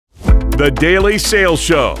The Daily Sales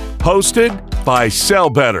Show, hosted by Sell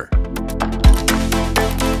Better.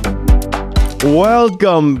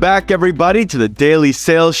 Welcome back, everybody, to the Daily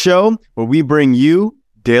Sales Show, where we bring you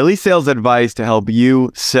daily sales advice to help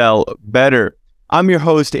you sell better. I'm your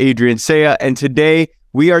host, Adrian Saya, and today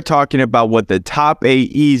we are talking about what the top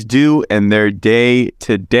AEs do in their day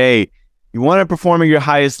to day. You want to perform at your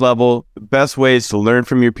highest level. The best way is to learn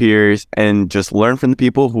from your peers and just learn from the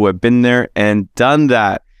people who have been there and done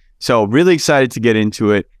that. So really excited to get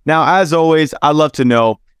into it. Now, as always, I'd love to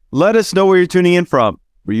know, let us know where you're tuning in from.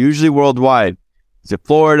 We're usually worldwide. Is it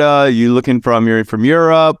Florida? You looking from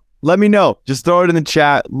Europe? Let me know. Just throw it in the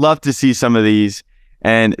chat. Love to see some of these.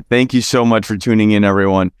 And thank you so much for tuning in,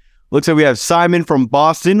 everyone. Looks like we have Simon from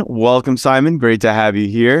Boston. Welcome, Simon. Great to have you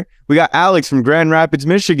here. We got Alex from Grand Rapids,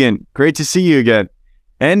 Michigan. Great to see you again.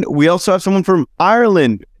 And we also have someone from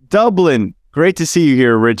Ireland, Dublin. Great to see you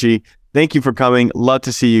here, Richie. Thank you for coming. Love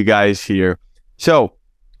to see you guys here. So,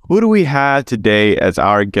 who do we have today as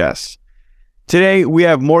our guest? Today, we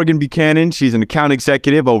have Morgan Buchanan. She's an account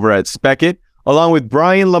executive over at Speckit, along with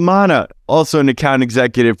Brian Lamana, also an account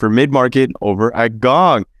executive for mid-market over at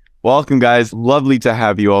Gong. Welcome, guys. Lovely to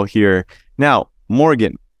have you all here. Now,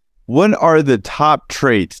 Morgan, what are the top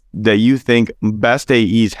traits that you think best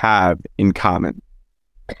AEs have in common?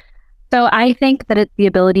 So I think that it's the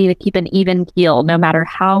ability to keep an even keel no matter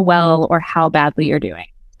how well or how badly you're doing.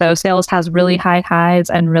 So sales has really high highs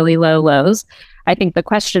and really low lows. I think the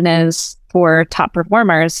question is for top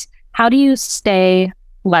performers, how do you stay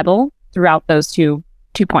level throughout those two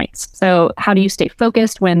points? So how do you stay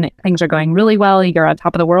focused when things are going really well, you're on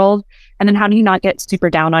top of the world? And then how do you not get super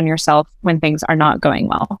down on yourself when things are not going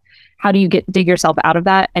well? How do you dig yourself out of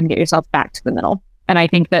that and get yourself back to the middle? And I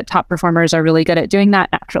think that top performers are really good at doing that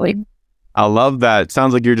naturally. I love that.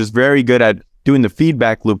 Sounds like you're just very good at doing the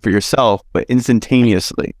feedback loop for yourself, but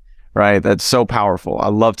instantaneously, right? That's so powerful. I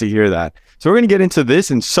love to hear that. So we're going to get into this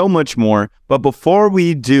and so much more. But before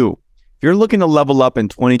we do, if you're looking to level up in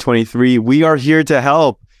 2023, we are here to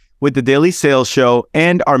help with the Daily Sales Show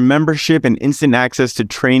and our membership and instant access to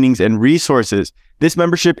trainings and resources. This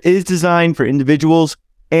membership is designed for individuals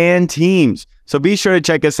and teams. So be sure to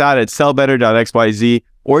check us out at sellbetter.xyz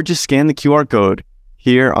or just scan the QR code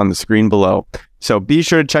here on the screen below. So be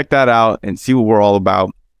sure to check that out and see what we're all about.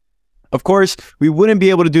 Of course, we wouldn't be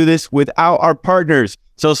able to do this without our partners.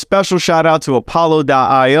 So special shout out to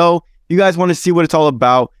Apollo.io. You guys want to see what it's all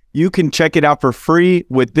about? You can check it out for free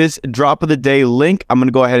with this drop of the day link. I'm going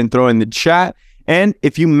to go ahead and throw in the chat. And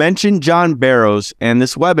if you mention John Barrows and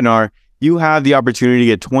this webinar, you have the opportunity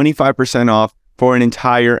to get 25% off for an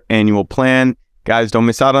entire annual plan. Guys, don't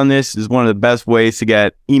miss out on this. This is one of the best ways to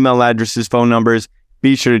get email addresses, phone numbers.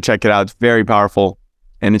 Be sure to check it out. It's very powerful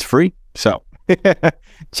and it's free. So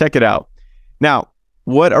check it out. Now,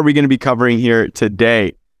 what are we going to be covering here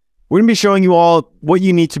today? We're going to be showing you all what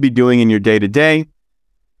you need to be doing in your day-to-day,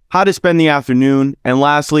 how to spend the afternoon, and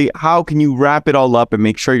lastly, how can you wrap it all up and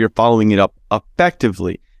make sure you're following it up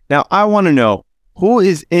effectively. Now, I want to know who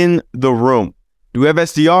is in the room. Do we have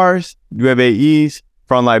SDRs? Do we have AEs,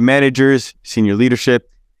 frontline managers, senior leadership?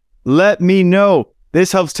 Let me know.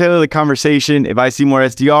 This helps tailor the conversation. If I see more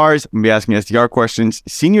SDRs, I'm going to be asking SDR questions.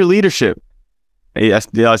 Senior leadership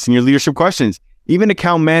questions. Even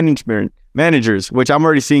account managers, which I'm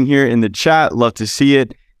already seeing here in the chat. Love to see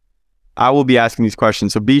it. I will be asking these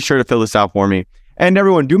questions, so be sure to fill this out for me. And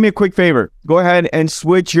everyone, do me a quick favor. Go ahead and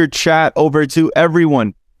switch your chat over to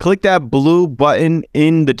everyone. Click that blue button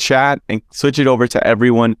in the chat and switch it over to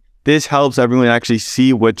everyone. This helps everyone actually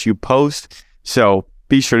see what you post. So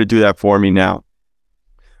be sure to do that for me now.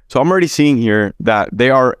 So I'm already seeing here that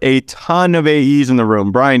there are a ton of AEs in the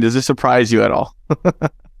room. Brian, does this surprise you at all?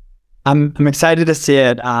 I'm excited to see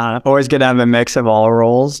it. Always good to have a mix of all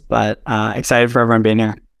roles, but excited for everyone being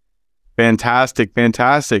here. Fantastic.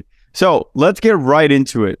 So let's get right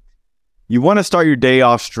into it. You want to start your day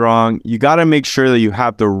off strong. You got to make sure that you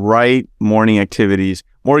have the right morning activities.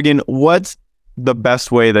 Morgan, what's the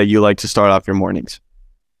best way that you like to start off your mornings?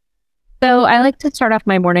 So I like to start off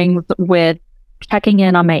my mornings with checking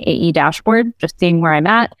in on my AE dashboard, just seeing where I'm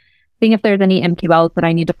at, seeing if there's any MQLs that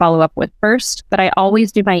I need to follow up with first. But I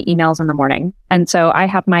always do my emails in the morning. And so I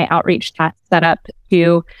have my outreach task set up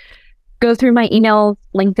to go through my emails,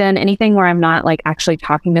 LinkedIn, anything where I'm not like actually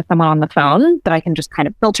talking to someone on the phone that I can just kind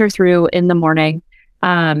of filter through in the morning.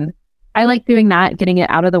 I like doing that, getting it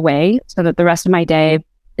out of the way so that the rest of my day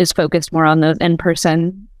is focused more on those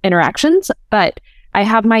in-person interactions. But I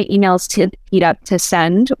have my emails teed up to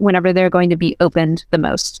send whenever they're going to be opened the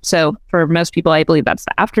most. So for most people, I believe that's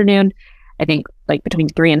the afternoon. I think like between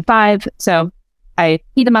 3 and 5. So I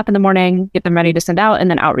heat them up in the morning, get them ready to send out, and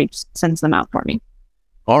then Outreach sends them out for me.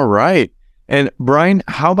 All right. And Brian,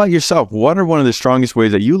 how about yourself? What are one of the strongest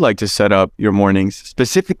ways that you like to set up your mornings?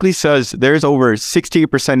 Specifically says there's over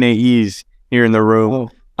 60% AEs here in the room. Oh.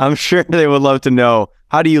 I'm sure they would love to know,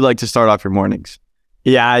 how do you like to start off your mornings?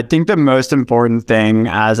 Yeah, I think the most important thing,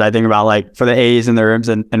 as I think about like for the A's in the rooms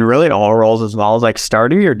and really all roles as well, is like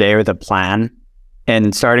starting your day with a plan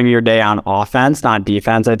and starting your day on offense, not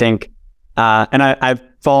defense. I think, and I've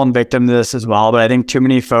fallen victim to this as well, but I think too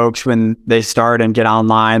many folks, when they start and get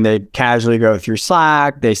online, they casually go through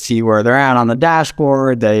Slack, they see where they're at on the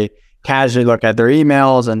dashboard, they casually look at their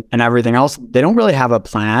emails and everything else. They don't really have a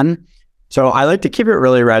plan. So I like to keep it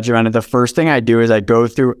really regimented. The first thing I do is I go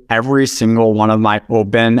through every single one of my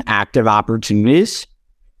open active opportunities.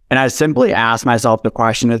 And I simply ask myself the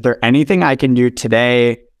question, is there anything I can do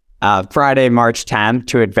today, Friday, March 10th,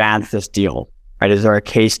 to advance this deal? Right? Is there a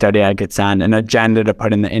case study I could send, an agenda to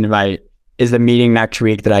put in the invite? Is the meeting next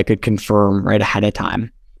week that I could confirm right ahead of time?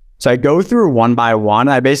 So I go through one by one.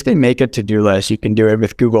 I basically make a to-do list. You can do it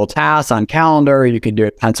with Google Tasks on calendar. You can do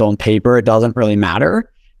it pencil and paper. It doesn't really matter.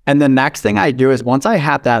 And the next thing I do is once I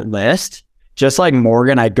have that list, just like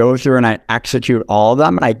Morgan, I go through and I execute all of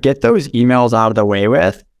them and I get those emails out of the way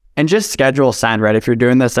with and just schedule send, right? If you're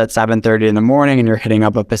doing this at 7:30 in the morning and you're hitting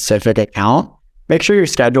up a Pacific account, make sure you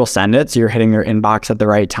schedule send it so you're hitting your inbox at the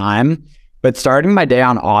right time. But starting my day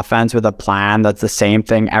on offense with a plan that's the same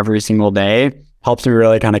thing every single day helps me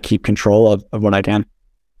really kind of keep control of what I can.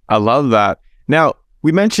 I love that. Now,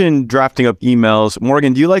 we mentioned drafting up emails.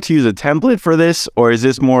 Morgan, do you like to use a template for this, or is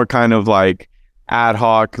this more kind of like ad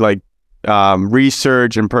hoc, like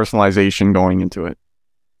research and personalization going into it?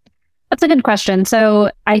 That's a good question. So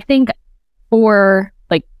I think for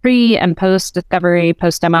like pre and post discovery,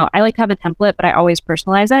 post demo, I like to have a template, but I always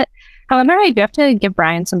personalize it. However, I do have to give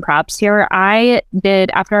Brian some props here. I did,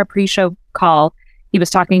 after our pre-show call, he was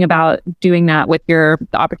talking about doing that with the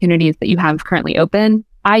opportunities that you have currently open.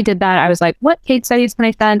 I did that. I was like, what case studies can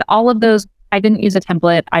I send? All of those, I didn't use a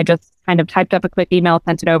template. I just kind of typed up a quick email,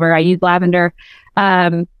 sent it over. I used Lavender.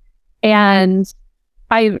 And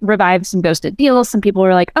I revived some ghosted deals. Some people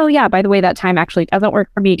were like, oh yeah, by the way, that time actually doesn't work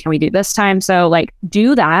for me. Can we do this time? So like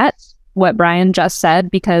do that, what Brian just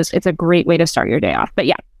said, because it's a great way to start your day off. But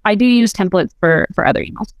yeah, I do use templates for other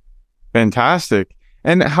emails. Fantastic.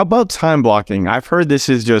 And how about time blocking? I've heard this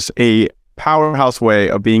is just a powerhouse way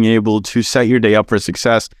of being able to set your day up for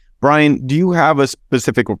success. Brian, do you have a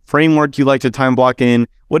specific framework you like to time block in?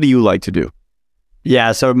 What do you like to do?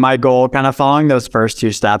 Yeah, so my goal, kind of following those first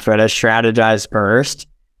two steps, right? I strategize first,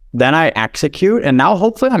 then I execute, and now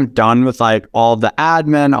hopefully I'm done with like all the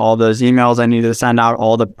admin, all those emails I need to send out,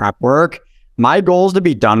 all the prep work. My goal is to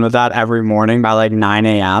be done with that every morning by like 9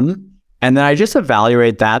 a.m. And then I just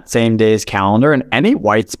evaluate that same day's calendar, and any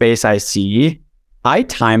white space I see, I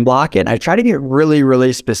time block it. I try to get really,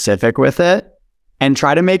 really specific with it and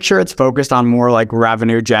try to make sure it's focused on more like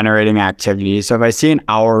revenue generating activities. So if I see an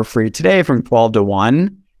hour free today from 12 to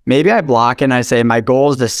 1, maybe I block it and I say, my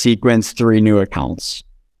goal is to sequence 3 new accounts.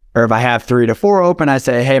 Or if I have 3 to 4 open, I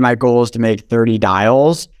say, hey, my goal is to make 30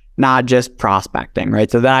 dials, not just prospecting,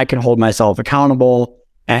 right? So then I can hold myself accountable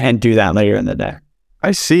and do that later in the day.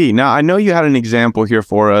 I see. Now, I know you had an example here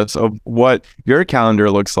for us of what your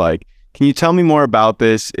calendar looks like. Can you tell me more about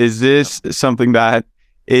this? Is this something that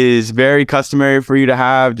is very customary for you to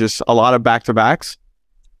have, just a lot of back-to-backs?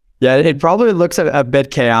 Yeah, it probably looks a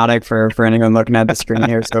bit chaotic for anyone looking at the screen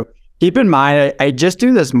here. So keep in mind, I just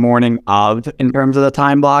do this morning of in terms of the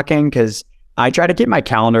time blocking, because I try to keep my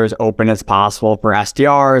calendar as open as possible for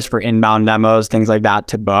SDRs, for inbound demos, things like that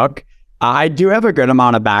to book. I do have a good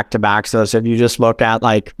amount of back-to-backs though. So if you just look at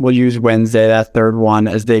like, we'll use Wednesday, that third one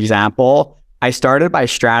as the example. I started by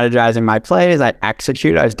strategizing my plays. I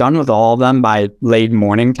executed. I was done with all of them by late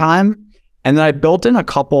morning time. And then I built in a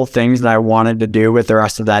couple things that I wanted to do with the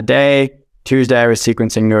rest of that day. Tuesday, I was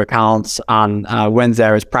sequencing new accounts. On Wednesday,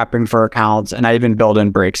 I was prepping for accounts. And I even built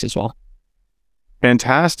in breaks as well.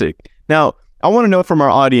 Fantastic. Now, I want to know from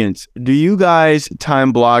our audience, do you guys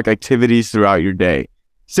time block activities throughout your day?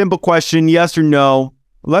 Simple question, yes or no?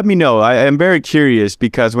 Let me know. I am very curious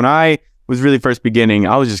because when I was really first beginning,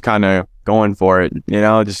 I was just kind of going for it,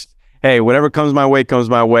 just, hey, whatever comes my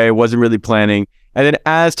way, wasn't really planning. And then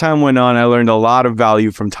as time went on, I learned a lot of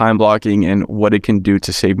value from time blocking and what it can do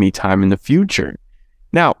to save me time in the future.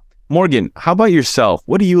 Now, Morgan, how about yourself?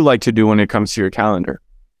 What do you like to do when it comes to your calendar?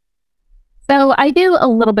 So I do a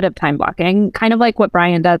little bit of time blocking, kind of like what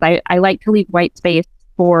Brian does. I like to leave white space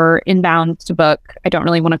for inbounds to book. I don't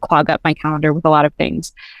really want to clog up my calendar with a lot of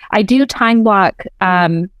things. I do time block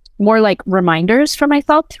more like reminders for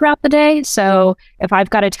myself throughout the day. So if I've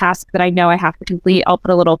got a task that I know I have to complete, I'll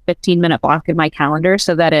put a little 15-minute block in my calendar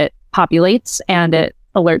so that it populates and it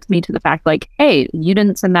alerts me to the fact like, hey, you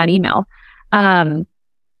didn't send that email.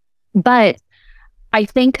 But I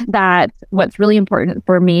think that what's really important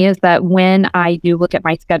for me is that when I do look at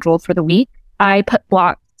my schedule for the week, I put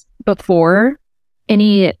blocks before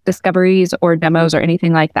any discoveries or demos or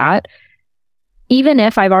anything like that, even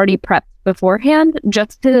if I've already prepped beforehand,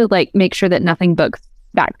 just to like make sure that nothing books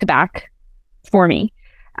back to back for me.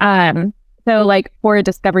 So like for a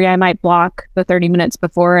discovery, I might block the 30 minutes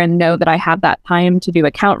before and know that I have that time to do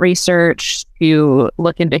account research, to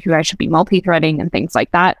look into who I should be multi-threading and things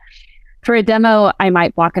like that. For a demo, I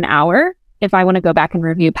might block an hour if I want to go back and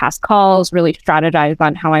review past calls, really strategize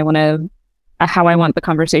on how I want the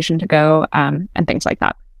conversation to go, and things like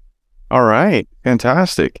that. All right.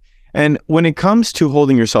 Fantastic. And when it comes to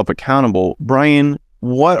holding yourself accountable, Brian,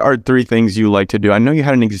 what are 3 things you like to do? I know you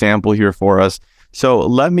had an example here for us, so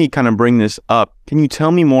let me kind of bring this up. Can you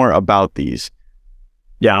tell me more about these?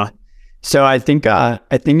 Yeah. So I think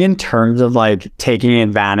in terms of like taking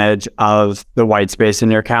advantage of the white space in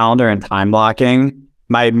your calendar and time blocking,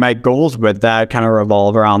 my goals with that kind of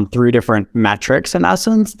revolve around 3 different metrics in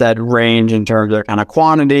essence that range in terms of kind of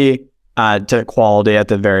quantity to quality at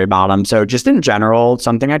the very bottom. So just in general,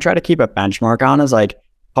 something I try to keep a benchmark on is like,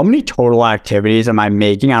 how many total activities am I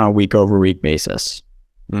making on a week over week basis?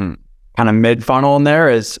 Kind of mid funnel in there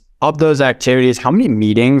is, of those activities, how many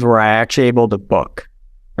meetings were I actually able to book,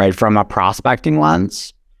 right, from a prospecting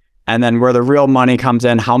lens? And then where the real money comes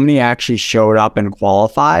in, how many actually showed up and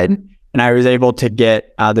qualified? And I was able to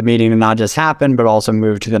get the meeting to not just happen, but also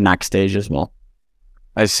move to the next stage as well.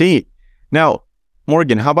 I see. Now,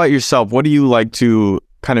 Morgan, how about yourself? What do you like to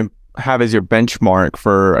kind of have as your benchmark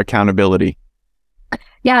for accountability?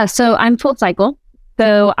 Yeah, so I'm full cycle.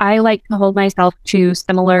 So I like to hold myself to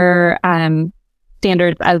similar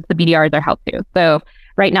standards as the BDRs are held to. So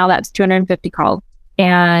right now that's 250 calls.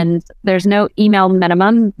 And there's no email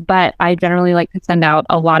minimum, but I generally like to send out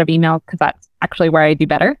a lot of emails because that's actually where I do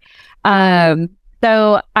better.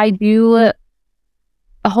 So I do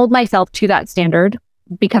hold myself to that standard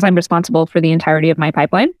because I'm responsible for the entirety of my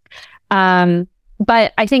pipeline.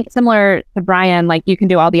 But I think similar to Brian, like you can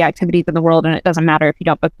do all the activities in the world and it doesn't matter if you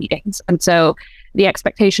don't book meetings. And so the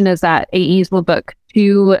expectation is that AEs will book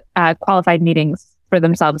 2 qualified meetings for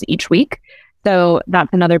themselves each week. So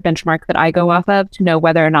that's another benchmark that I go off of to know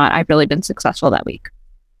whether or not I've really been successful that week.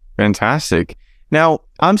 Fantastic. Now,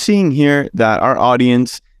 I'm seeing here that our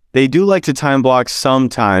audience, they do like to time block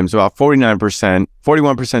sometimes, about 49%,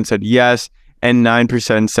 41% said yes, and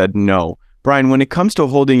 9% said no. Brian, when it comes to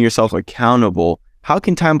holding yourself accountable, how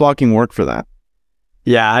can time blocking work for that?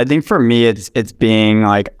 Yeah, I think for me, it's being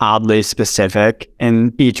like oddly specific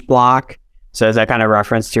in each block. So as I kind of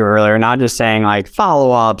referenced to earlier, not just saying like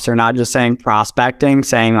follow-ups or not just saying prospecting,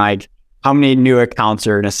 saying like how many new accounts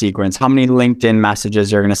are in a sequence, how many LinkedIn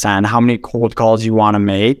messages you're going to send, how many cold calls you want to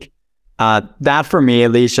make. That for me,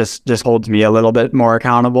 at least just holds me a little bit more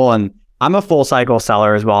accountable. And I'm a full cycle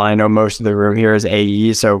seller as well. I know most of the room here is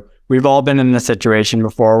AE. So we've all been in a situation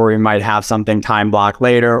before where we might have something time blocked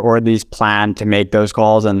later or at least plan to make those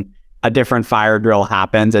calls and a different fire drill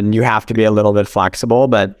happens and you have to be a little bit flexible,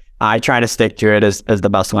 but I try to stick to it as the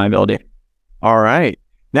best of my ability. All right.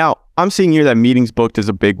 Now, I'm seeing here that meetings booked is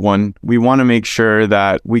a big one. We want to make sure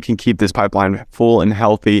that we can keep this pipeline full and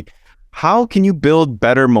healthy. How can you build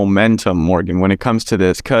better momentum, Morgan, when it comes to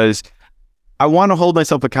this? Because I want to hold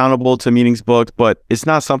myself accountable to meetings booked, but it's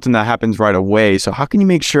not something that happens right away. So how can you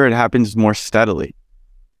make sure it happens more steadily?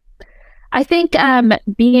 I think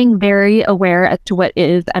being very aware as to what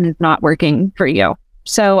is and is not working for you.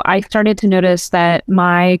 So I started to notice that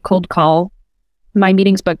my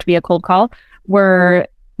meetings booked via cold call were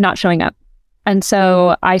not showing up. And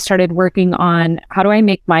so I started working on how do I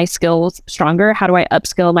make my skills stronger? How do I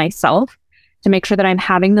upskill myself to make sure that I'm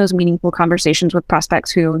having those meaningful conversations with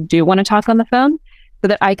prospects who do want to talk on the phone so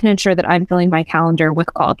that I can ensure that I'm filling my calendar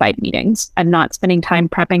with qualified meetings and not spending time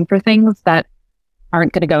prepping for things that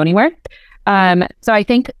aren't going to go anywhere. So I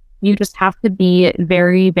think you just have to be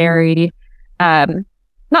very, very,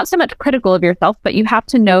 not so much critical of yourself, but you have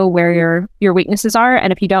to know where your weaknesses are.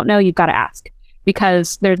 And if you don't know, you've got to ask,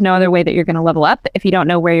 because there's no other way that you're going to level up if you don't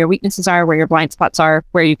know where your weaknesses are, where your blind spots are,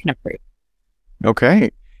 where you can improve.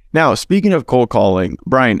 Okay. Now, speaking of cold calling,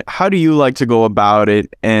 Brian, how do you like to go about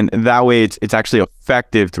it? And that way it's actually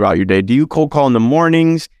effective throughout your day. Do you cold call in the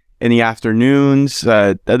mornings, in the afternoons?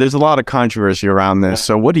 There's a lot of controversy around this.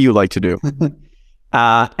 So what do you like to do?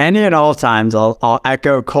 Any and all times, I'll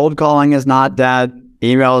echo cold calling is not dead.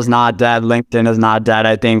 email is not dead. LinkedIn is not dead.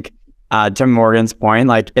 I think to Morgan's point,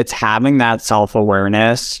 like it's having that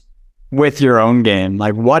self-awareness with your own game.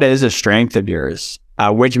 Like, what is a strength of yours?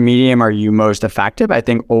 Which medium are you most effective? I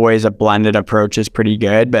think always a blended approach is pretty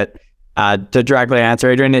good. But to directly answer,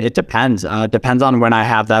 Adrian, it depends. Depends on when I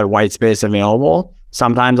have that white space available.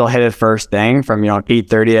 Sometimes I'll hit it first thing from 8:30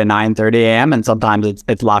 to 9:30 a.m. and sometimes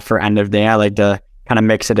it's left for end of day. I like to kind of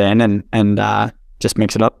mix it in and just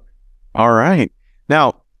mix it up. All right.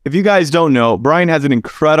 Now, if you guys don't know, Brian has an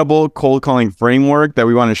incredible cold calling framework that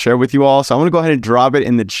we want to share with you all. So I'm going to go ahead and drop it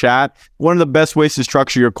in the chat. One of the best ways to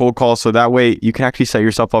structure your cold call so that way you can actually set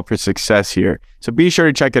yourself up for success here. So be sure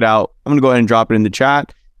to check it out. I'm going to go ahead and drop it in the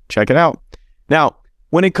chat. Check it out. Now,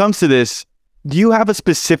 when it comes to this, do you have a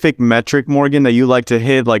specific metric, Morgan, that you like to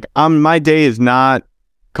hit? Like, my day is not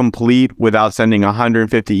complete without sending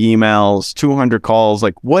 150 emails, 200 calls.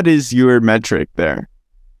 Like, what is your metric there?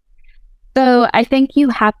 So I think you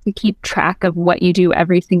have to keep track of what you do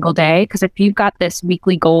every single day, because if you've got this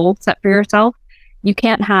weekly goal set for yourself, you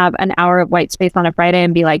can't have an hour of white space on a Friday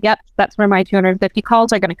and be like, yep, that's where my 250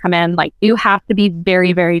 calls are going to come in. Like, you have to be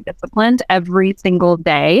very, very disciplined every single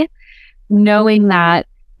day, knowing that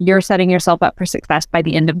you're setting yourself up for success by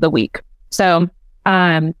the end of the week. So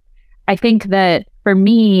I think that for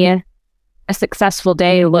me, a successful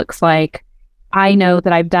day looks like I know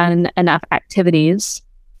that I've done enough activities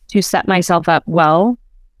to set myself up well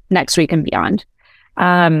next week and beyond.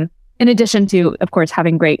 In addition to, of course,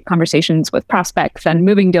 having great conversations with prospects and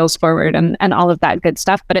moving deals forward and all of that good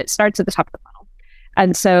stuff, but it starts at the top of the funnel.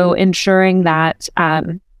 And so ensuring that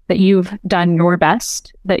that you've done your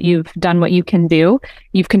best, that you've done what you can do,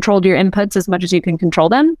 you've controlled your inputs as much as you can control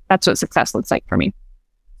them. That's what success looks like for me.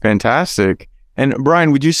 Fantastic. And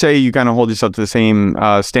Brian, would you say you kind of hold yourself to the same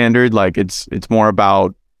standard? Like it's more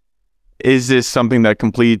about, is this something that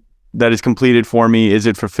is completed for me? Is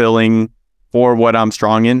it fulfilling for what I'm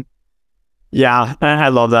strong in? Yeah, I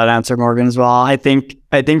love that answer, Morgan, as well. I think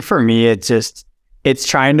for me, it's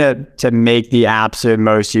trying to make the absolute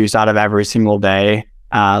most use out of every single day.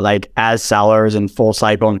 Like as sellers and full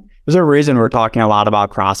cycle. And there's a reason we're talking a lot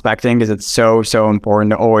about prospecting, because it's so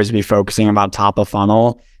important to always be focusing about top of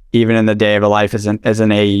funnel, even in the day of a life as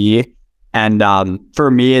an AE. And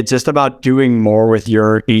for me, it's just about doing more with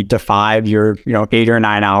your 8 to 5, your 8 or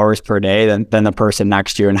 9 hours per day than the person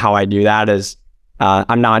next to you. And how I do that is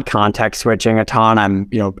I'm not context switching a ton. I'm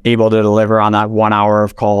able to deliver on that 1 hour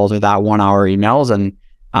of calls or that 1 hour emails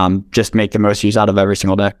and just make the most use out of every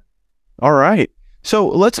single day. All right. So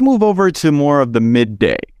let's move over to more of the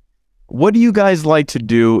midday. What do you guys like to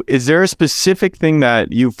do? Is there a specific thing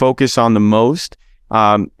that you focus on the most?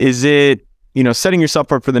 Is it setting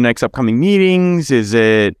yourself up for the next upcoming meetings? Is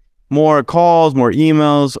it more calls, more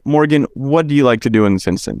emails? Morgan, what do you like to do in this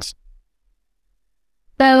instance?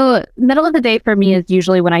 So middle of the day for me is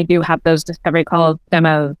usually when I do have those discovery calls,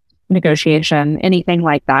 demos, negotiation, anything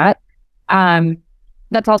like that.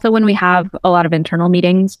 That's also when we have a lot of internal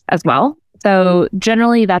meetings as well. So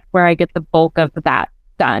generally that's where I get the bulk of that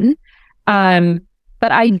done. But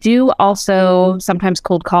I do also sometimes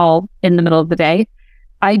cold call in the middle of the day.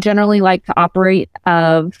 I generally like to operate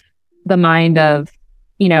of the mind of,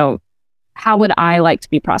 how would I like to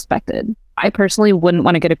be prospected? I personally wouldn't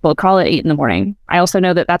want to get a cold call at 8 a.m. I also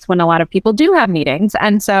know that that's when a lot of people do have meetings.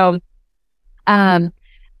 And so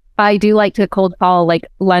I do like to cold call like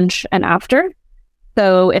lunch and after.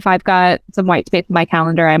 So if I've got some white space in my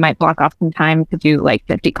calendar, I might block off some time to do like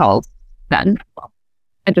 50 calls then.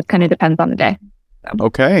 It just kind of depends on the day. So.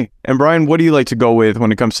 Okay. And Brian, what do you like to go with when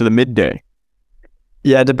it comes to the midday?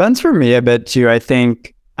 Yeah, it depends for me a bit too. I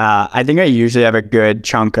think I usually have a good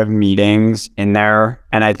chunk of meetings in there.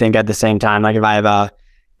 And I think at the same time, like if I have a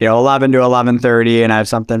 11 to 11:30 and I have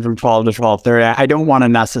something from 12 to 12:30, I don't want to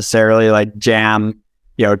necessarily like jam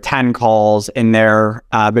 10 calls in there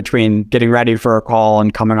between getting ready for a call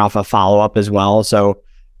and coming off a follow-up as well. So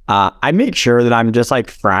I make sure that I'm just like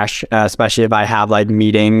fresh, especially if I have like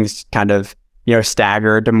meetings kind of,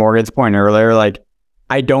 staggered. To Morgan's point earlier, like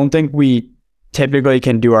I don't think we typically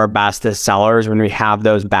can do our best as sellers when we have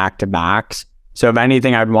those back-to-backs. So if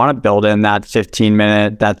anything, I'd want to build in that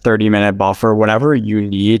 15-minute, that 30-minute buffer, whatever you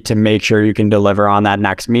need to make sure you can deliver on that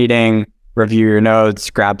next meeting, review your notes,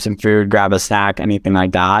 grab some food, grab a snack, anything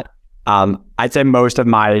like that. I'd say most of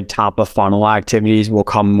my top of funnel activities will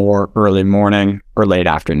come more early morning or late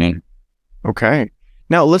afternoon. Okay.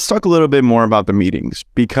 Now let's talk a little bit more about the meetings,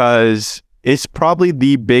 because it's probably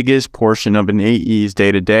the biggest portion of an AE's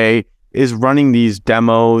day-to-day is running these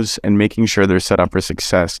demos and making sure they're set up for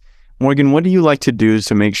success. Morgan, what do you like to do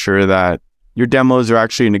to make sure that your demos are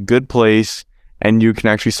actually in a good place and you can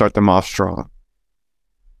actually start them off strong?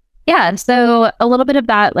 Yeah. So a little bit of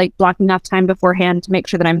that, like blocking off time beforehand to make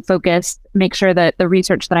sure that I'm focused, make sure that the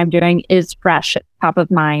research that I'm doing is fresh, top of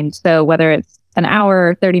mind. So whether it's an hour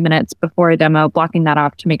or 30 minutes before a demo, blocking that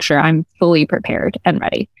off to make sure I'm fully prepared and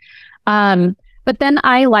ready. But then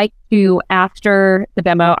I like to, after the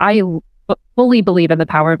demo, I fully believe in the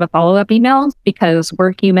power of a follow-up email because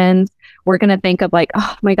we're humans. We're going to think of like,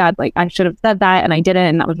 oh my God, like I should have said that and I didn't,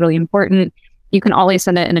 and that was really important. You can always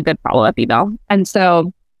send it in a good follow-up email. And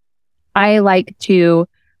so I like to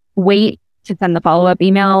wait to send the follow-up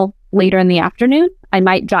email later in the afternoon. I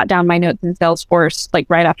might jot down my notes in Salesforce like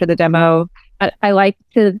right after the demo. I like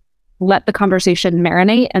to let the conversation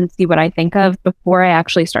marinate and see what I think of before I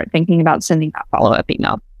actually start thinking about sending that follow-up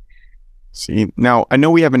email. See, now I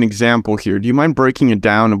know we have an example here. Do you mind breaking it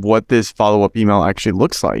down of what this follow-up email actually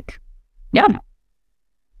looks like? Yeah.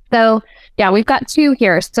 So yeah, we've got two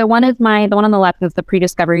here. So one is the one on the left is the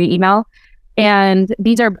pre-discovery email. And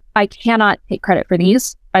I cannot take credit for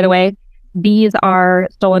these, by the way. These are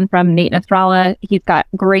stolen from Nate Nasrallah. He's got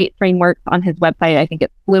great frameworks on his website. I think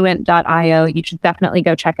it's fluent.io. You should definitely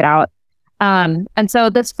go check it out. And so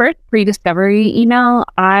this first pre-discovery email,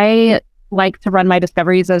 I like to run my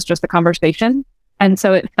discoveries as just a conversation. And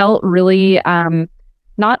so it felt really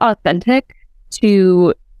not authentic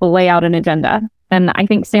to lay out an agenda. And I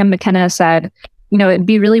think Sam McKenna said, it'd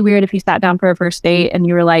be really weird if you sat down for a first date and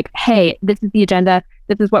you were like, hey, this is the agenda.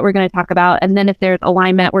 This is what we're going to talk about. And then if there's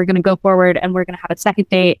alignment, we're going to go forward and we're going to have a second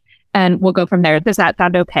date and we'll go from there. Does that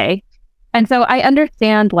sound okay? And so I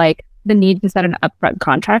understand like the need to set an upfront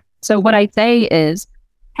contract. So what I say is,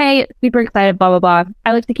 hey, super excited, blah, blah, blah.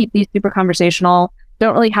 I like to keep these super conversational.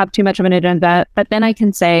 Don't really have too much of an agenda. But then I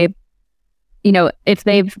can say, if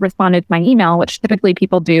they've responded to my email, which typically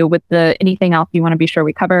people do with the anything else you want to be sure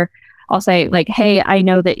we cover, I'll say like, hey, I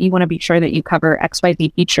know that you want to be sure that you cover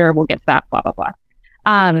XYZ feature. We'll get to that, blah, blah,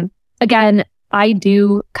 blah. Again, I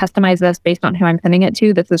do customize this based on who I'm sending it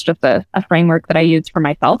to. This is just a framework that I use for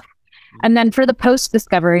myself. And then for the post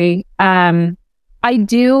discovery, I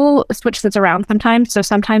do switch this around sometimes. So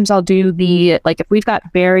sometimes I'll do if we've got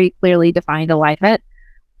very clearly defined alignment,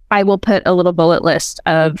 I will put a little bullet list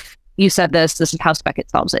of, you said this is how Speckit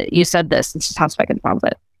solves it. You said this is how Speckit solves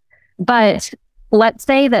it. But let's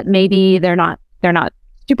say that maybe they're not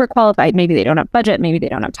super qualified. Maybe they don't have budget. Maybe they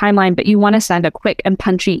don't have timeline, but you want to send a quick and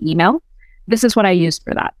punchy email. This is what I use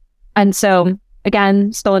for that. And so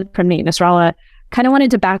again, stolen from Nate Nasrallah, kind of wanted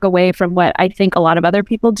to back away from what I think a lot of other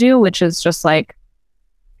people do, which is just like,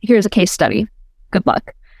 here's a case study. Good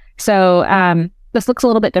luck. So this looks a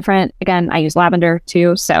little bit different. Again, I use Lavender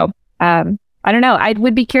too. So I don't know. I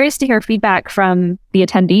would be curious to hear feedback from the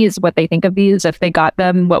attendees, what they think of these. If they got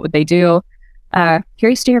them, what would they do?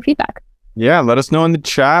 Curious to hear feedback. Yeah, let us know in the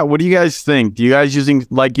chat. What do you guys think? Do you guys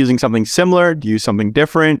using something similar? Do you use something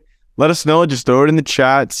different? Let us know. Just throw it in the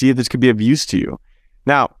chat. See if this could be of use to you.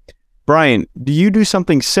 Now, Brian, do you do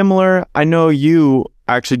something similar? I know you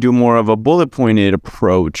actually do more of a bullet pointed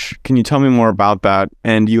approach. Can you tell me more about that?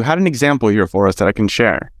 And you had an example here for us that I can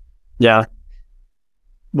share. Yeah.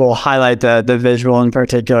 We'll highlight the visual in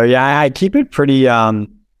particular. Yeah, I keep it pretty, I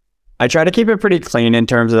try to keep it pretty clean in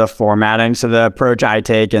terms of the formatting. So the approach I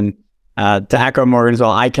take, and to echo Morgan as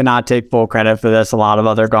well, I cannot take full credit for this. A lot of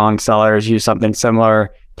other Gong sellers use something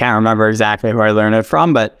similar. Can't remember exactly who I learned it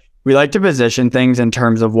from, but we like to position things in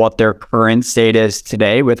terms of what their current state is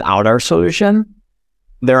today without our solution,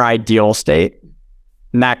 their ideal state,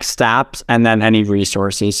 next steps, and then any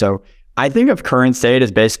resources. So I think of current state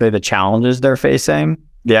as basically the challenges they're facing.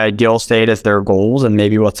 The ideal state is their goals and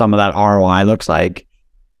maybe what some of that ROI looks like.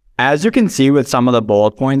 As you can see with some of the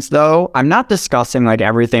bullet points though, I'm not discussing like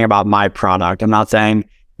everything about my product. I'm not saying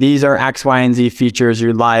these are X, Y, and Z features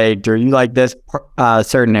you liked, or you like this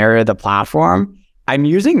certain area of the platform. I'm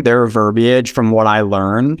using their verbiage from what I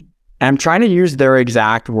learned, and I'm trying to use their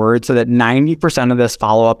exact words so that 90% of this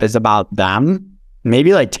follow-up is about them.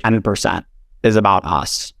 Maybe like 10% is about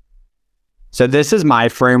us. So this is my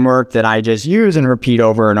framework that I just use and repeat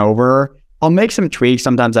over and over. I'll make some tweaks.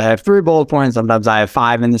 Sometimes I have 3 bullet points. Sometimes I have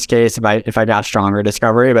 5 in this case if I got stronger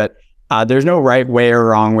discovery, but there's no right way or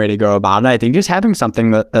wrong way to go about it. I think just having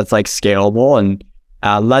something that's like scalable and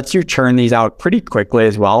lets you churn these out pretty quickly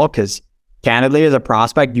as well, because candidly, as a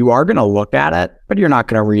prospect, you are going to look at it, but you're not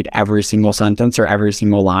going to read every single sentence or every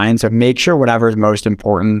single line. So make sure whatever is most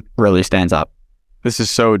important really stands up. This is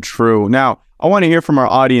so true. Now, I want to hear from our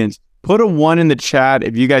audience. Put a 1 in the chat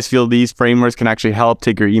if you guys feel these frameworks can actually help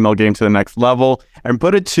take your email game to the next level. And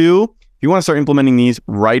put a 2 if you want to start implementing these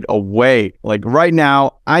right away. Like right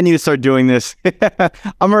now, I need to start doing this.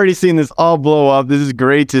 I'm already seeing this all blow up. This is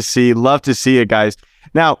great to see. Love to see it, guys.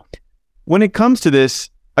 Now, when it comes to this,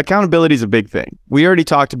 accountability is a big thing. We already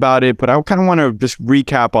talked about it, but I kind of want to just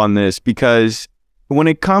recap on this, because when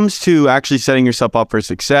it comes to actually setting yourself up for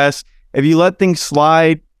success, if you let things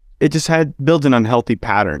slide, it just builds an unhealthy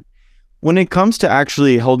pattern. When it comes to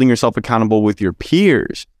actually holding yourself accountable with your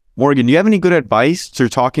peers, Morgan, do you have any good advice to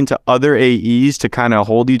talking to other AEs to kind of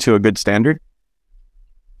hold you to a good standard?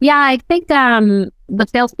 Yeah, I think the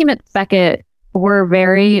sales team at Beckett, we're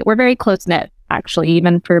very close knit, actually,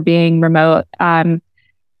 even for being remote.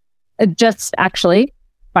 Just actually,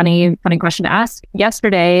 funny question to ask.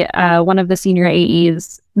 Yesterday, one of the senior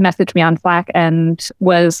AEs messaged me on Slack and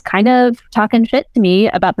was kind of talking shit to me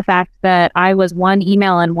about the fact that I was one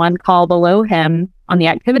email and one call below him on the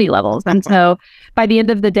activity levels. And so by the end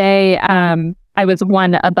of the day, I was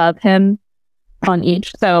one above him on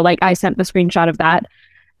each. So like I sent the screenshot of that.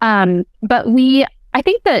 But I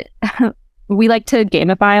think that we like to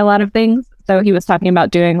gamify a lot of things. So he was talking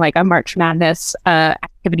about doing like a March Madness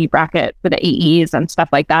activity bracket for the AEs and stuff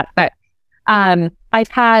like that. But I've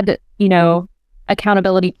had,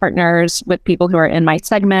 accountability partners with people who are in my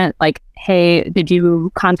segment, like, hey, did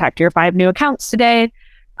you contact your 5 new accounts today?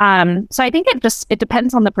 So I think it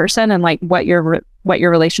depends on the person and like what your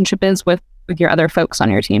relationship is with your other folks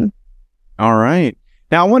on your team. All right.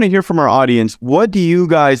 Now I want to hear from our audience. What do you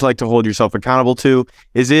guys like to hold yourself accountable to?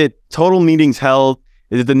 Is it total meetings held?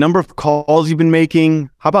 Is it the number of calls you've been making?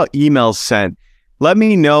 How about emails sent? Let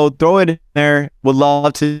me know. Throw it in there. Would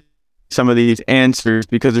love to some of these answers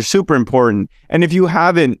because they're super important. And if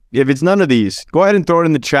it's none of these, go ahead and throw it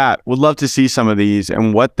in the chat. Would love to see some of these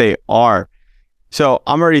and what they are. So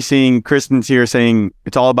I'm already seeing Kristen's here saying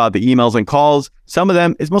it's all about the emails and calls. Some of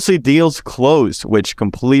them is mostly deals closed, which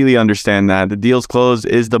completely understand that. The deals closed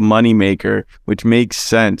is the money maker, which makes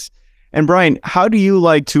sense. And Brian, how do you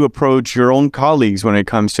like to approach your own colleagues when it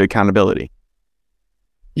comes to accountability?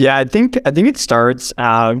 Yeah, I think it starts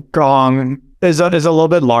Gong is a little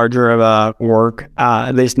bit larger of a work,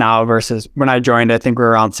 at least now versus when I joined. I think we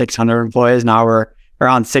were around 600 employees. Now we're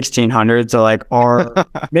around 1,600. So like our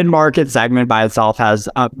mid-market segment by itself has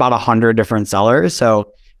about 100 different sellers.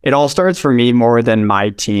 So it all starts for me more than my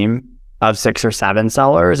team of 6 or 7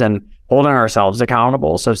 sellers and holding ourselves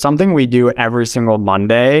accountable. So something we do every single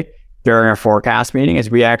Monday during our forecast meeting is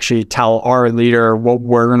we actually tell our leader what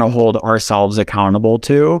we're going to hold ourselves accountable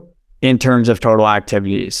to in terms of total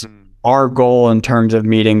activities. Our goal in terms of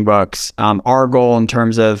meeting books, our goal in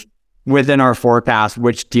terms of within our forecast,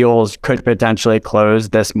 which deals could potentially close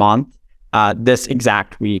this month, this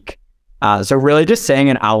exact week. So really just saying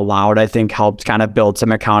it out loud, I think helps kind of build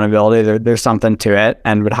some accountability. There's something to it,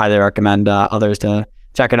 and would highly recommend others to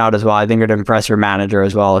check it out as well. I think it would impress your manager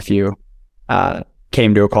as well if you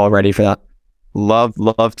came to a call ready for that.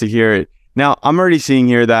 Love to hear it. Now, I'm already seeing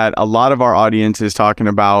here that a lot of our audience is talking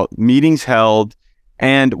about meetings held,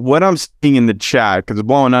 and what I'm seeing in the chat, because it's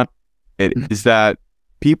blowing up, is that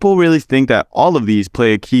people really think that all of these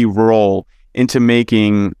play a key role into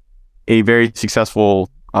making a very successful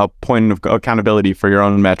point of accountability for your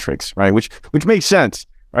own metrics, right? Which makes sense,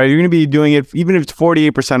 right? You're going to be doing it, even if it's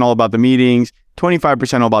 48% all about the meetings,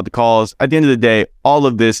 25% all about the calls. At the end of the day, all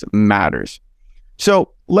of this matters.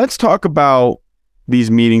 So let's talk about these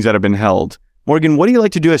meetings that have been held. Morgan, what do you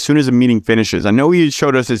like to do as soon as a meeting finishes? I know you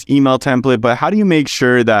showed us this email template, but how do you make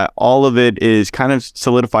sure that all of it is kind of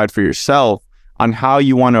solidified for yourself on how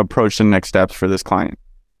you want to approach the next steps for this client?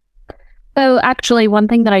 So actually, one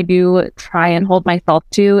thing that I do try and hold myself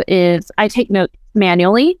to is I take notes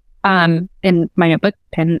manually in my notebook,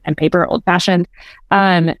 pen and paper, old fashioned.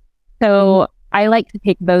 So I like to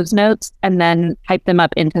take those notes and then type them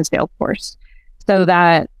up into Salesforce so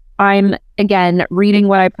that I'm, again, reading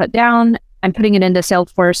what I put down. I'm putting it into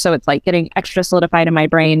Salesforce, so it's like getting extra solidified in my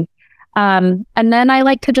brain. And then I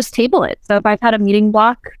like to just table it. So if I've had a meeting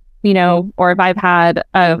block, or if I've had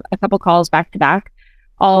a couple calls back to back,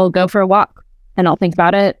 I'll go for a walk and I'll think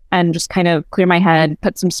about it and just kind of clear my head,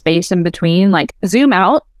 put some space in between, like zoom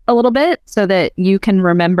out a little bit so that you can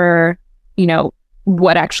remember,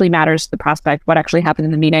 what actually matters to the prospect, what actually happened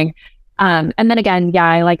in the meeting. And then again,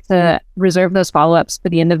 I like to reserve those follow-ups for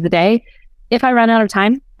the end of the day. If I run out of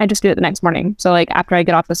time, I just do it the next morning. So like after I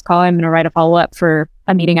get off this call, I'm going to write a follow-up for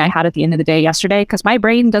a meeting I had at the end of the day yesterday because my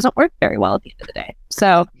brain doesn't work very well at the end of the day.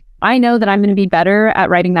 So I know that I'm going to be better at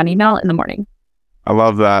writing that email in the morning. I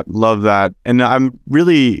love that. And I'm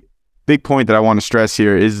really, big point that I want to stress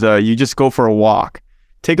here is you just go for a walk.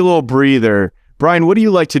 Take a little breather. Brian, what do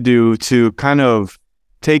you like to do to kind of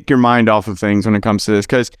take your mind off of things when it comes to this?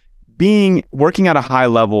 Because working at a high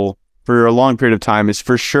level for a long period of time is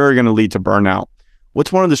for sure going to lead to burnout.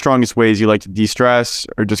 What's one of the strongest ways you like to de-stress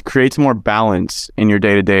or just create some more balance in your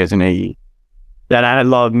day-to-day as an AE? Yeah, I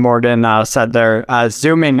love Morgan said there,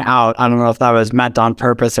 zooming out. I don't know if that was meant on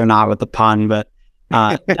purpose or not with the pun, but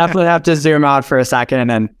definitely have to zoom out for a second.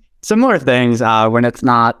 And similar things when it's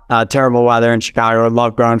not terrible weather in Chicago. I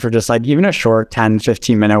love going for just like even a short 10,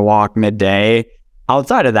 15-minute walk midday.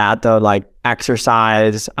 Outside of that, though, like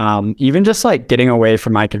exercise, even just like getting away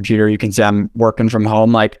from my computer. You can see I'm working from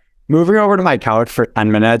home, like moving over to my couch for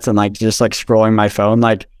 10 minutes and like just like scrolling my phone,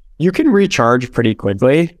 like you can recharge pretty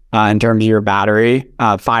quickly in terms of your battery.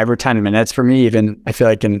 5 or 10 minutes for me, even I feel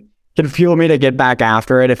like can fuel me to get back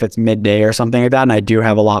after it if it's midday or something like that. And I do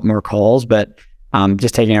have a lot more calls, but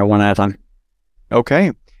just taking it one at a time.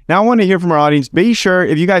 Okay. Now I want to hear from our audience. Be sure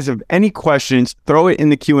if you guys have any questions, throw it in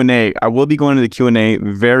the Q&A. I will be going to the Q&A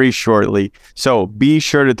very shortly. So be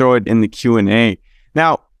sure to throw it in the Q&A.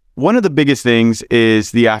 Now, one of the biggest things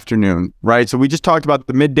is the afternoon, right? So we just talked about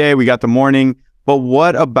the midday, we got the morning. But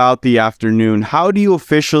what about the afternoon? How do you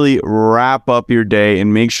officially wrap up your day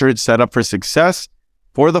and make sure it's set up for success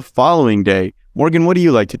for the following day? Morgan, what do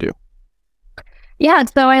you like to do? Yeah,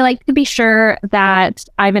 so I like to be sure that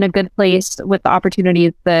I'm in a good place with the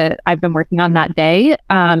opportunities that I've been working on that day.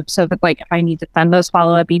 So that like if I need to send those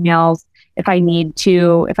follow-up emails, if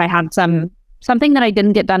I have something that I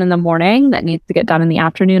didn't get done in the morning that needs to get done in the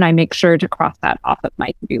afternoon, I make sure to cross that off of my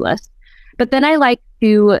to-do list. But then I like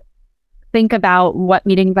to think about what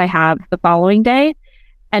meetings I have the following day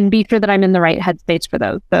and be sure that I'm in the right headspace for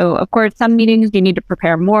those. So of course, some meetings you need to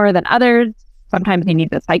prepare more than others. Sometimes you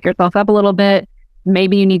need to psych yourself up a little bit.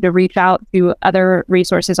 Maybe you need to reach out to other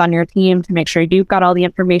resources on your team to make sure you've got all the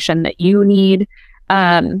information that you need.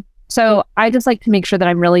 So I just like to make sure that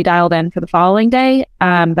I'm really dialed in for the following day,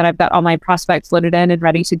 that I've got all my prospects loaded in and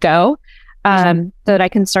ready to go, so that I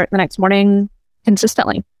can start the next morning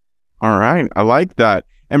consistently. All right. I like that.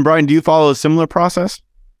 And Brian, do you follow a similar process?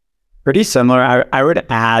 Pretty similar. I would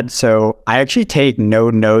add, so I actually take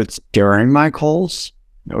no notes during my calls.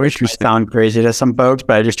 Which sound crazy to some folks,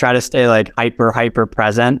 but I just try to stay like hyper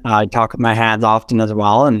present. I talk with my hands often as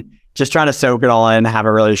well and just try to soak it all in, have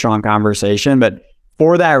a really strong conversation. But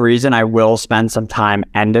for that reason, I will spend some time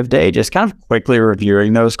end of day, just kind of quickly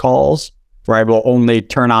reviewing those calls where I will only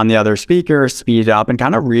turn on the other speaker, speed up and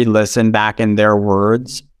kind of re-listen back in their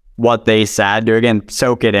words, what they said to again,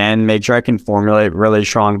 soak it in, make sure I can formulate really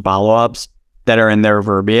strong follow-ups that are in their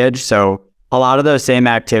verbiage. So a lot of those same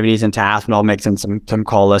activities and tasks, and I'll mix in some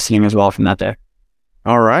call listening as well from that day.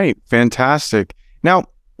 All right. Fantastic. Now,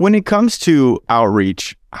 when it comes to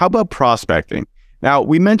outreach, how about prospecting? Now,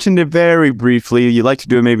 we mentioned it very briefly. You like to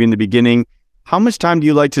do it maybe in the beginning. How much time do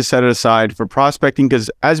you like to set aside for prospecting?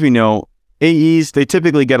 Because as we know, AEs, they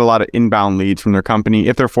typically get a lot of inbound leads from their company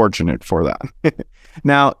if they're fortunate for that.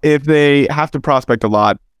 Now, if they have to prospect a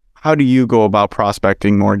lot, how do you go about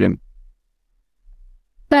prospecting, Morgan?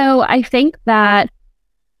 So I think that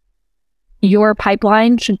your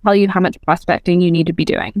pipeline should tell you how much prospecting you need to be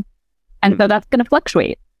doing. And so that's going to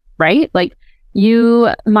fluctuate, right? Like you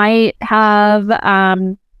might have,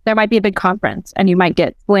 there might be a big conference and you might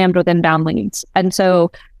get slammed with inbound leads. And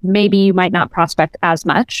so maybe you might not prospect as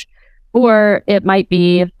much, or it might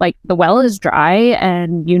be like the well is dry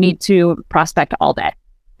and you need to prospect all day.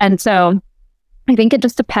 And so I think it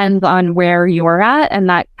just depends on where you're at, and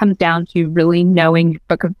that comes down to really knowing your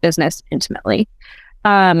book of business intimately.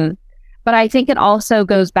 But I think it also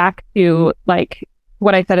goes back to like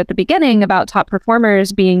what I said at the beginning about top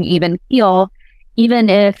performers being even keel. Even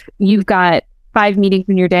if you've got 5 meetings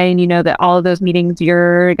in your day and you know that all of those meetings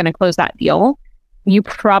you're going to close that deal, you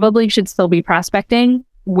probably should still be prospecting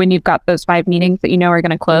when you've got those 5 meetings that you know are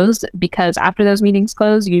going to close, because after those meetings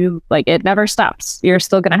close, it never stops. You're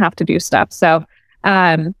still going to have to do stuff. So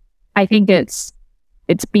I think it's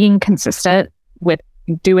being consistent with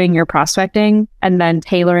doing your prospecting and then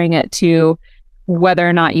tailoring it to whether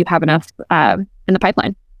or not you have enough in the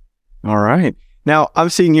pipeline. All right. Now, I'm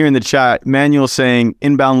seeing here in the chat, Manuel saying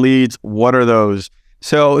inbound leads, what are those?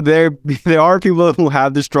 So there are people who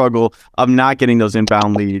have the struggle of not getting those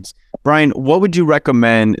inbound leads. Brian, what would you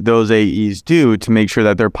recommend those AEs do to make sure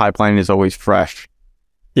that their pipeline is always fresh?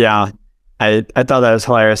 Yeah, I thought that was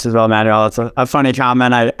hilarious as well, Manuel. It's a funny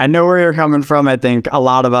comment. I know where you're coming from. I think a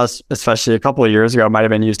lot of us, especially a couple of years ago, might have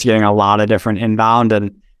been used to getting a lot of different inbound,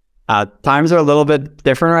 and times are a little bit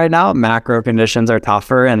different right now. Macro conditions are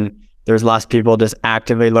tougher, and there's less people just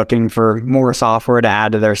actively looking for more software to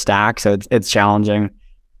add to their stack. So it's challenging.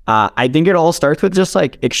 I think it all starts with just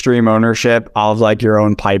like extreme ownership of like your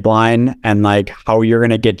own pipeline and like how you're going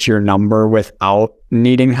to get your number without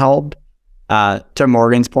needing help. To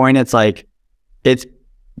Morgan's point, it's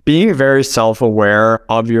being very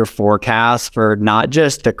self-aware of your forecast for not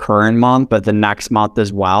just the current month, but the next month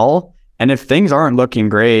as well. And if things aren't looking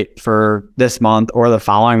great for this month or the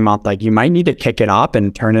following month, like you might need to kick it up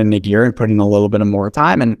and turn it into gear and put in a little bit of more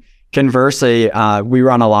time. And conversely, we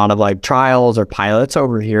run a lot of like trials or pilots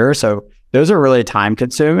over here. So those are really time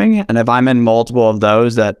consuming. And if I'm in multiple of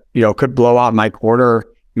those that, could blow out my quarter,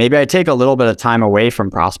 maybe I take a little bit of time away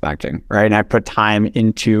from prospecting, right? And I put time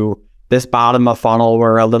into this bottom of funnel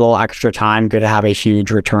where a little extra time could have a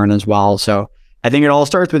huge return as well. So I think it all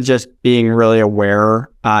starts with just being really aware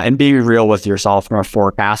and being real with yourself from a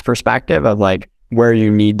forecast perspective of like where you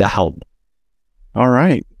need the help. All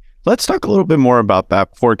right. Let's talk a little bit more about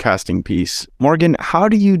that forecasting piece. Morgan, how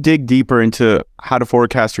do you dig deeper into how to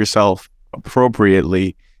forecast yourself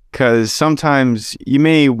appropriately? Because sometimes you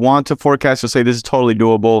may want to forecast or say this is totally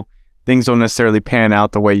doable. Things don't necessarily pan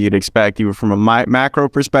out the way you'd expect, either from a macro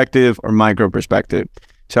perspective or micro perspective.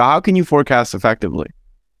 So how can you forecast effectively?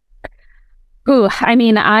 Ooh, I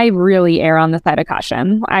mean, I really err on the side of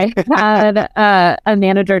caution. I had a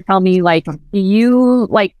manager tell me, you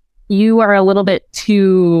are a little bit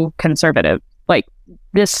too conservative. Like,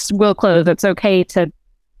 this will close. It's okay to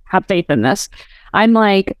have faith in this. I'm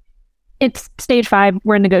like, it's stage 5.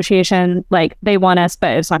 We're in negotiation. Like, they want us,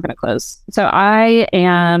 but it's not going to close. So I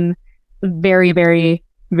am very, very,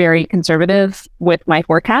 very conservative with my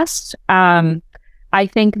forecast. I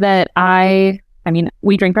think that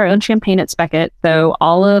we drink our own champagne at Speckit. So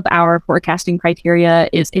all of our forecasting criteria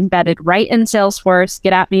is embedded right in Salesforce.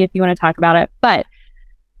 Get at me if you want to talk about it. But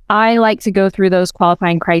I like to go through those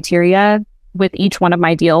qualifying criteria with each one of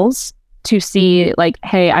my deals to see like,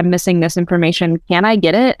 hey, I'm missing this information. Can I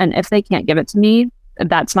get it? And if they can't give it to me,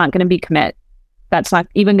 that's not going to be commit. That's not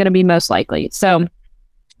even going to be most likely. So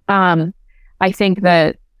I think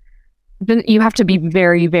that you have to be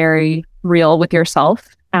very, very real with yourself.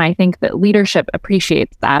 And I think that leadership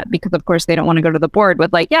appreciates that because, of course, they don't want to go to the board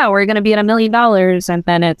with like, yeah, we're going to be at $1 million. And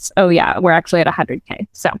then it's, oh, yeah, we're actually at 100K.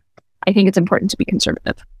 So I think it's important to be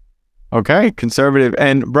conservative. Okay, conservative.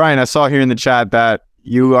 And Brian, I saw here in the chat that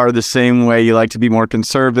you are the same way. You like to be more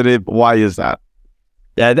conservative. Why is that?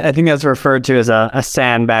 Yeah, I think that's referred to as a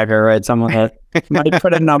sandbagger, right? Someone that might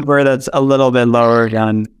put a number that's a little bit lower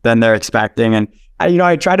than they're expecting. And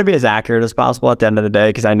I try to be as accurate as possible at the end of the day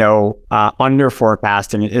because I know under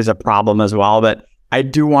forecasting is a problem as well. But I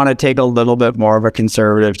do want to take a little bit more of a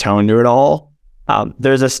conservative tone to it all.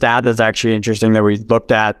 There's a stat that's actually interesting that we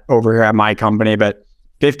looked at over here at my company, but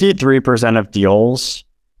 53% of deals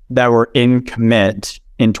that were in commit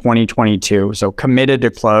in 2022, so committed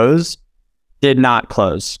to close, did not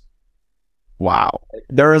close. Wow.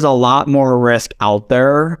 There is a lot more risk out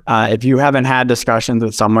there. If you haven't had discussions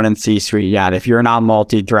with someone in C-suite yet, if you're not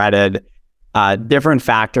multi-threaded, different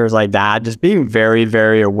factors like that, just being very,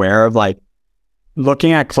 very aware of like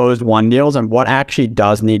looking at closed won deals and what actually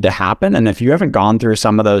does need to happen. And if you haven't gone through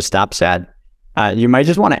some of those steps yet, you might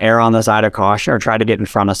just want to err on the side of caution or try to get in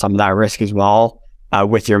front of some of that risk as well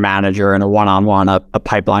with your manager in a one-on-one, a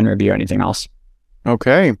pipeline review, anything else.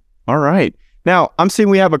 Okay. All right. Now, I'm seeing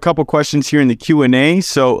we have a couple questions here in the Q&A,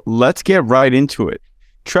 so let's get right into it.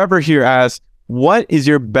 Trevor here asks, what is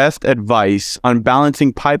your best advice on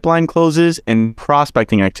balancing pipeline closes and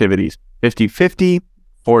prospecting activities? 50-50,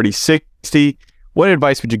 40-60? What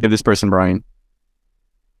advice would you give this person, Brian?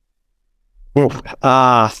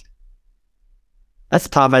 That's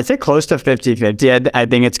tough. I'd say close to 50-50. I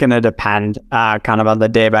think it's going to depend kind of on the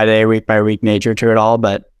day-by-day, week-by-week nature to it all,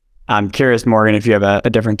 but I'm curious, Morgan, if you have a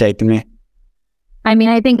different take than me. I mean,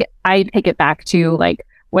 I think I take it back to like,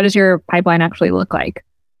 what does your pipeline actually look like?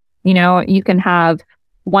 You can have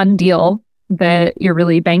one deal that you're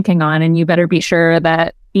really banking on, and you better be sure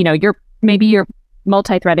that, you're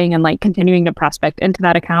multi-threading and like continuing to prospect into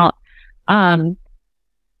that account.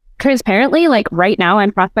 Transparently, like right now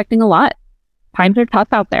I'm prospecting a lot. Times are tough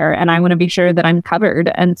out there and I want to be sure that I'm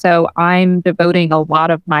covered. And so I'm devoting a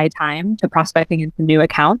lot of my time to prospecting into new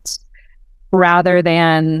accounts rather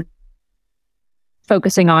than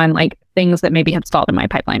focusing on like things that maybe have stalled in my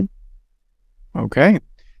pipeline. Okay.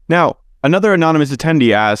 Now, another anonymous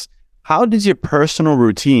attendee asks, how does your personal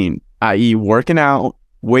routine, i.e. working out,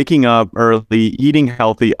 waking up early, eating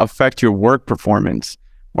healthy, affect your work performance?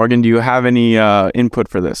 Morgan, do you have any input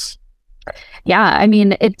for this? Yeah, I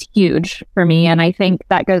mean, it's huge for me. And I think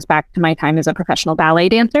that goes back to my time as a professional ballet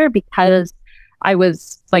dancer because my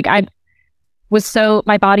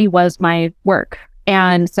body was my work.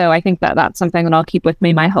 And so I think that that's something that I'll keep with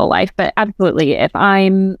me my whole life. But absolutely, if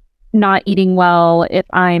I'm not eating well, if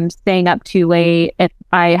I'm staying up too late, if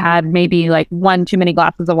I had maybe like one too many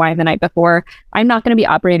glasses of wine the night before, I'm not going to be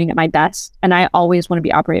operating at my best. And I always want to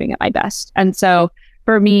be operating at my best. And so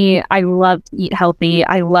for me, I love to eat healthy.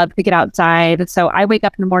 I love to get outside. So I wake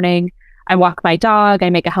up in the morning, I walk my dog, I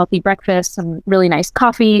make a healthy breakfast, some really nice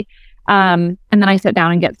coffee, and then I sit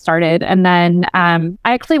down and get started. And then I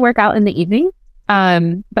actually work out in the evening.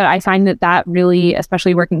 But I find that really,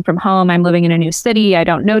 especially working from home, I'm living in a new city. I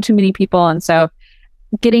don't know too many people. And so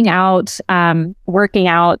getting out, working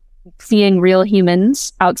out, seeing real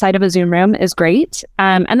humans outside of a Zoom room is great.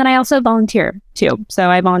 And then I also volunteer too. So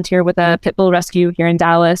I volunteer with a pit bull rescue here in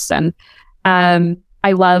Dallas. And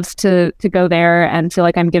I love to go there and feel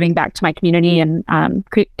like I'm giving back to my community and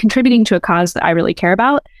contributing to a cause that I really care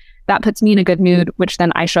about. That puts me in a good mood, which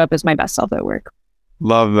then I show up as my best self at work.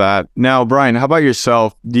 Love that. Now, Brian, how about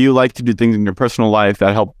yourself? Do you like to do things in your personal life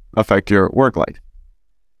that help affect your work life?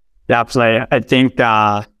 Yeah, absolutely. I think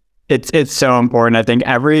it's so important. I think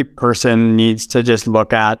every person needs to just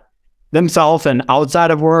look at themselves and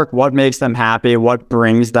outside of work, what makes them happy, what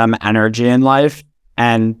brings them energy in life.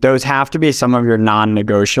 And those have to be some of your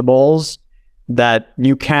non-negotiables that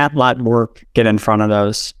you can't let work get in front of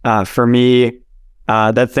those. For me,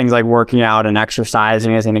 that's things like working out and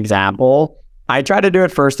exercising as an example. I try to do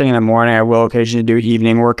it first thing in the morning. I will occasionally do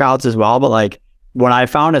evening workouts as well. But like what I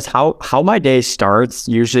found is how my day starts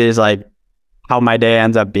usually is like how my day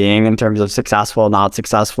ends up being in terms of successful, not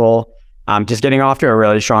successful. Just getting off to a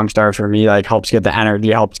really strong start for me, like helps get the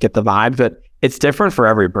energy, helps get the vibe, but it's different for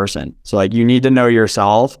every person. So like you need to know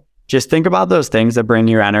yourself. Just think about those things that bring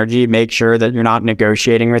you energy. Make sure that you're not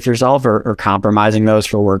negotiating with yourself or compromising those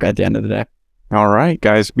for work at the end of the day. All right,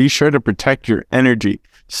 guys, be sure to protect your energy.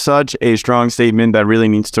 Such a strong statement that really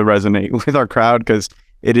needs to resonate with our crowd because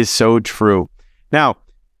it is so true. Now,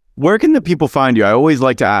 where can the people find you? I always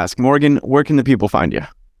like to ask, Morgan, where can the people find you?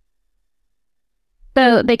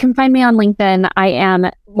 So they can find me on LinkedIn. I am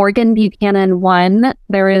Morgan Buchanan 1.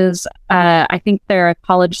 There is, I think they're a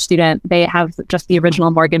college student. They have just the original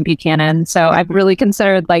Morgan Buchanan. So I've really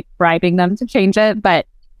considered like bribing them to change it. But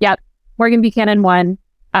yeah, Morgan Buchanan 1.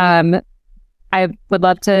 I would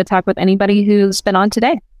love to talk with anybody who's been on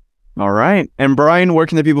today. All right. And Brian, where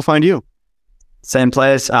can the people find you? Same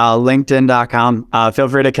place, linkedin.com. Feel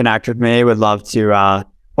free to connect with me. Would love to,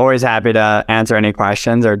 always happy to answer any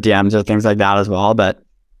questions or DMs or things like that as well. But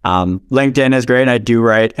LinkedIn is great. I do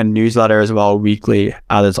write a newsletter as well weekly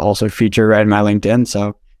that's also featured right in my LinkedIn.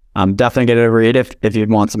 So definitely get a read if you'd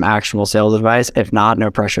want some actionable sales advice. If not,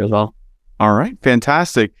 no pressure as well. All right.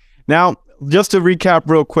 Fantastic. Now, just to recap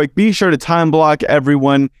real quick, be sure to time block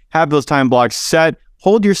everyone, have those time blocks set,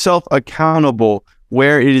 hold yourself accountable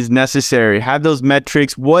where it is necessary, have those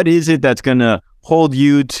metrics. What is it that's going to hold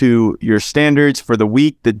you to your standards for the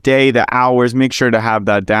week, the day, the hours? Make sure to have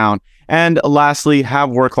that down. And lastly, have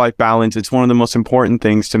work-life balance. It's one of the most important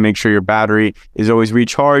things to make sure your battery is always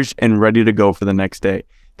recharged and ready to go for the next day.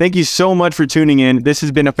 Thank you so much for tuning in. This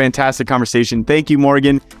has been a fantastic conversation. Thank you,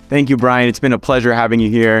 Morgan. Thank you, Brian. It's been a pleasure having you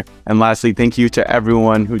here. And lastly, thank you to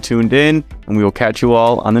everyone who tuned in, and we will catch you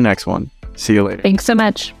all on the next one. See you later. Thanks so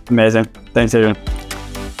much. Amazing. Thanks, Adrian.